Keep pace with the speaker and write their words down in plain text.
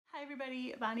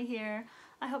everybody, Bonnie here.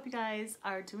 I hope you guys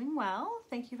are doing well.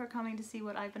 Thank you for coming to see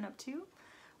what I've been up to,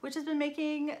 which has been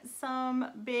making some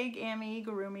big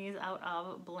amigurumis out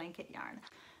of blanket yarn.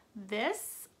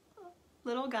 This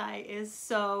little guy is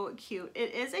so cute.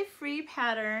 It is a free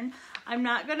pattern. I'm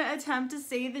not going to attempt to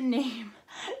say the name.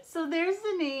 So there's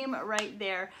the name right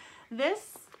there.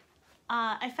 This,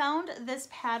 I found this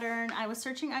pattern. I was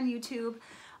searching on YouTube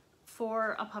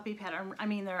for a puppy pattern. I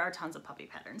mean, there are tons of puppy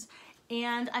patterns.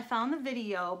 And I found the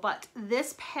video, but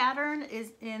this pattern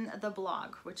is in the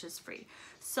blog, which is free.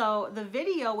 So the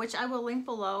video, which I will link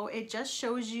below, it just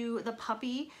shows you the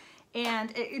puppy,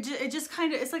 and it just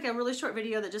kind of, it's like a really short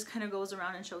video that just kind of goes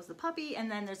around and shows the puppy, and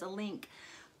then there's a link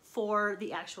for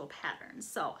the actual pattern.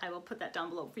 So I will put that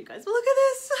down below for you guys. But look at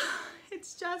this.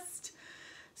 It's just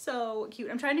so cute.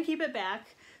 I'm trying to keep it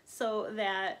back so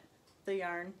that the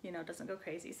yarn, you know, doesn't go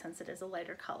crazy since it is a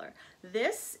lighter color.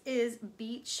 This is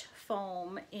beach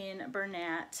foam in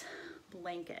Bernat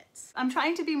blankets. I'm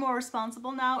trying to be more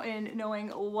responsible now in knowing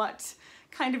what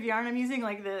kind of yarn I'm using,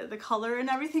 like the color and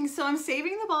everything. So I'm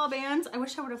saving the ball bands. I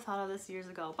wish I would have thought of this years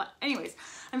ago, but anyways,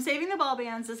 I'm saving the ball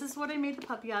bands. This is what I made the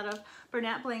puppy out of,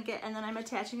 Bernat blanket, and then I'm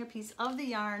attaching a piece of the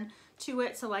yarn to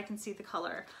it so I can see the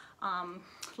color.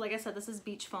 Like I said, this is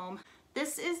beach foam.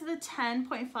 This is the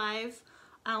 10.5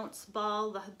 ounce ball,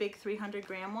 the big 300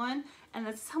 gram one, and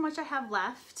that's how much I have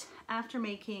left after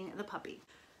making the puppy.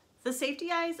 The safety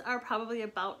eyes are probably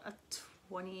about a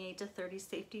 28 to 30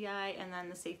 safety eye, and then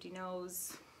the safety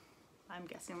nose, I'm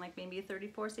guessing like maybe a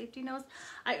 34 safety nose.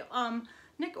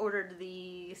 Nick ordered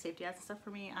the safety eyes and stuff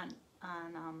for me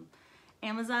on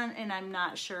Amazon, and I'm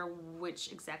not sure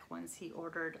which exact ones he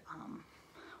ordered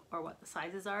or what the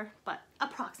sizes are, but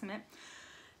approximate.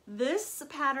 This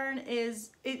pattern is,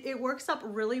 it works up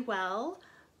really well.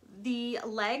 The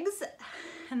legs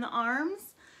and the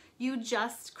arms, you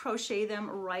just crochet them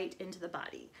right into the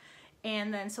body.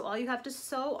 And then, so all you have to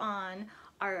sew on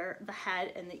are the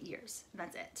head and the ears, and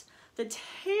that's it. The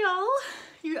tail,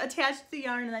 you attach the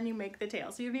yarn and then you make the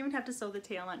tail. So you don't even have to sew the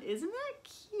tail on. Isn't that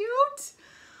cute?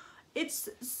 It's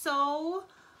so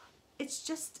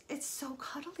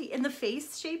cuddly. And the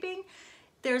face shaping,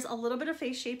 there's a little bit of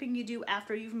face shaping you do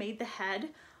after you've made the head,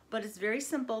 but it's very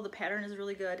simple. The pattern is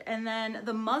really good. And then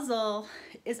the muzzle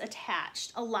is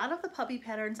attached. A lot of the puppy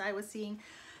patterns I was seeing,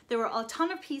 there were a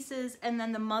ton of pieces, and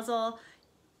then the muzzle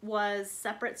was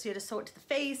separate, so you had to sew it to the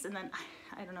face, and then,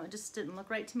 I don't know, it just didn't look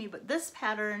right to me. But this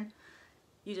pattern,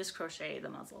 you just crochet the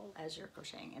muzzle as you're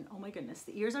crocheting, and oh my goodness,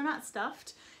 the ears are not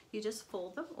stuffed. You just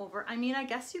fold them over. I mean, I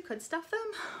guess you could stuff them,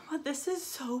 but this is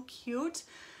so cute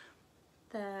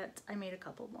that I made a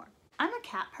couple more. I'm a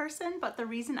cat person, but the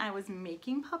reason I was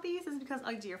making puppies is because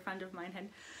a dear friend of mine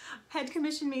had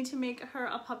commissioned me to make her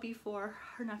a puppy for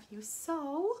her nephew.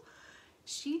 So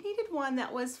she needed one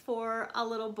that was for a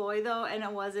little boy though, and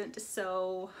it wasn't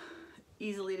so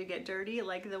easily to get dirty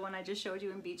like the one I just showed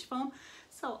you in beach foam.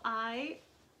 So I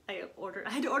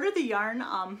had ordered the yarn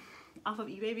off of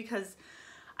eBay because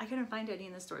I couldn't find any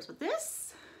in the stores, but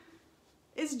this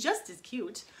is just as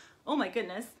cute. Oh my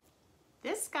goodness.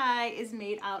 This guy is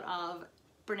made out of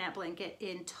Bernat blanket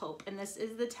in taupe, and this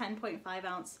is the 10.5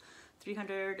 ounce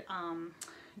 300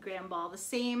 gram ball.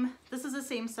 This is the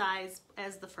same size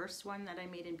as the first one that I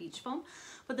made in beach foam,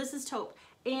 but this is taupe,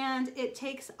 and it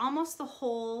takes almost the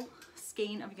whole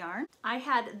skein of yarn. I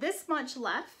had this much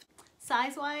left.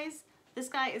 Size wise, this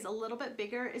guy is a little bit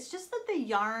bigger. It's just that the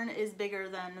yarn is bigger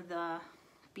than the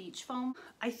beach foam.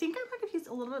 I think I'm going to use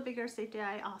a little bit bigger safety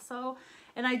eye also,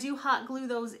 and I do hot glue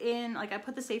those in. Like I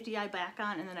put the safety eye back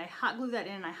on, and then I hot glue that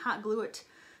in, and I hot glue it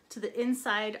to the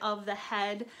inside of the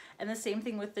head, and the same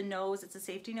thing with the nose. It's a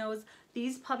safety nose.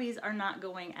 These puppies are not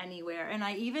going anywhere, and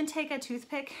I even take a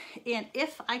toothpick, and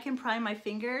if I can pry my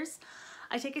fingers,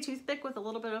 I take a toothpick with a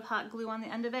little bit of hot glue on the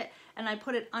end of it, and I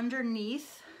put it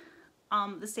underneath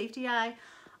the safety eye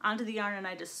onto the yarn, and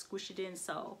I just squish it in.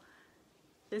 So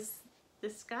this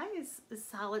guy is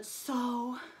solid,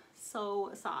 so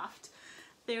soft.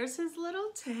 There's his little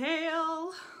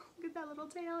tail. Look at that little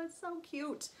tail, it's so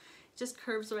cute. It just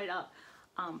curves right up.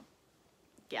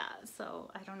 Yeah,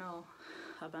 so I don't know,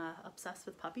 I'm obsessed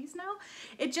with puppies now.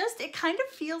 It kind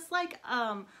of feels like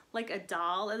a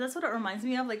doll, and that's what it reminds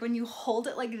me of, like when you hold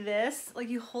it like this, like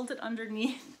you hold it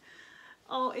underneath.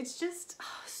 Oh, it's just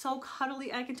so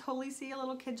cuddly. I can totally see a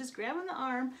little kid just grabbing the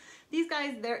arm. These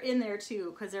guys, they're in there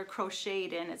too because they're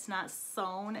crocheted in. It's not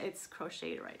sewn, it's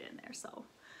crocheted right in there. So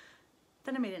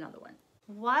then I made another one.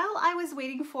 While I was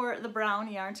waiting for the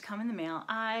brown yarn to come in the mail,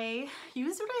 I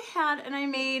used what I had and I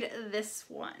made this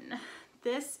one.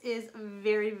 This is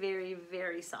very, very,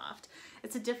 very soft.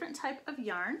 It's a different type of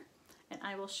yarn. and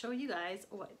I will show you guys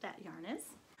what that yarn is.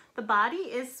 The body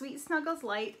is Sweet Snuggles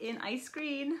Light in Ice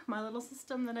Green, my little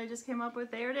system that I just came up with.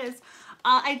 There it is.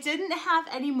 I didn't have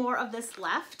any more of this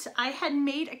left. I had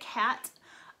made a cat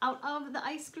out of the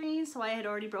ice green, so I had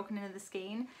already broken into the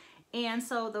skein. And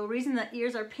so the reason the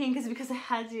ears are pink is because I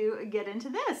had to get into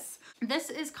this. This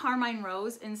is Carmine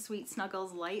Rose in Sweet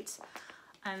Snuggles Light,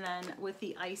 and then with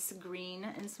the ice green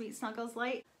in Sweet Snuggles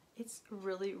Light. It's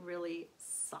really, really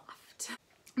soft.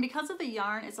 Because of the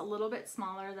yarn, it's a little bit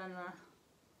smaller than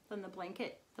the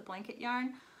blanket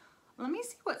yarn. Let me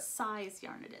see what size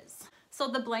yarn it is. So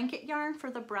the blanket yarn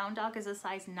for the brown dog is a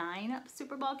size 9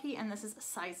 super bulky, and this is a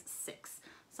size 6.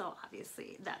 So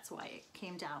obviously that's why it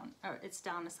came down, or it's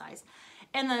down a size.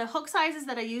 And the hook sizes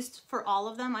that I used for all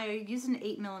of them, I used an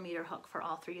 8mm hook for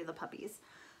all 3 of the puppies.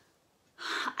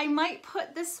 I might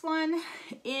put this one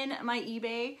in my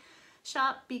eBay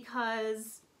shop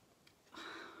because,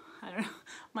 I don't know,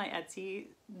 my Etsy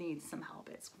needs some help.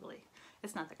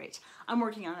 It's not that great. I'm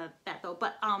working on that though,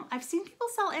 but I've seen people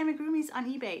sell amigurumis on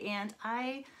eBay, and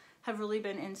I have really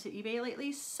been into eBay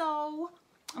lately, so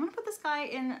I'm gonna put this guy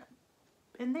in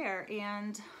there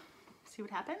and see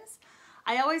what happens.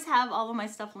 I always have all of my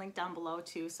stuff linked down below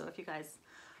too, so if you guys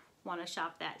want to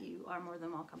shop that, you are more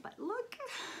than welcome. But look,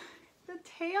 the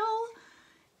tail,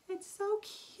 it's so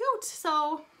cute.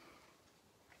 So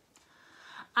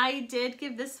I did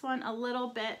give this one a little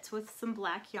bit with some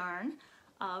black yarn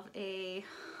of a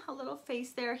little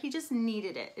face there. He just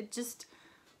needed it. It just,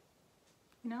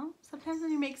 you know, sometimes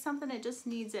when you make something, it just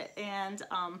needs it. And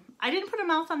I didn't put a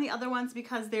mouth on the other ones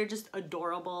because they're just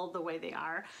adorable the way they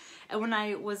are. And when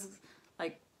I was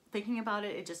like thinking about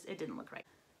it, it didn't look right.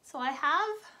 So I have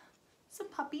some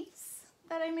puppies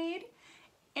that I made,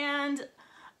 and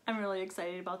I'm really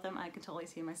excited about them. I can totally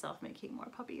see myself making more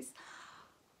puppies.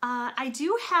 I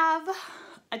do have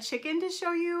a chicken to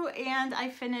show you, and I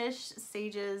finished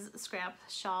Sage's scrap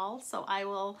shawl, so I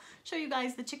will show you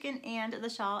guys the chicken and the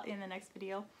shawl in the next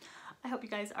video. I hope you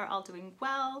guys are all doing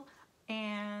well,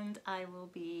 and I will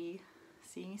be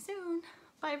seeing you soon.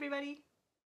 Bye everybody.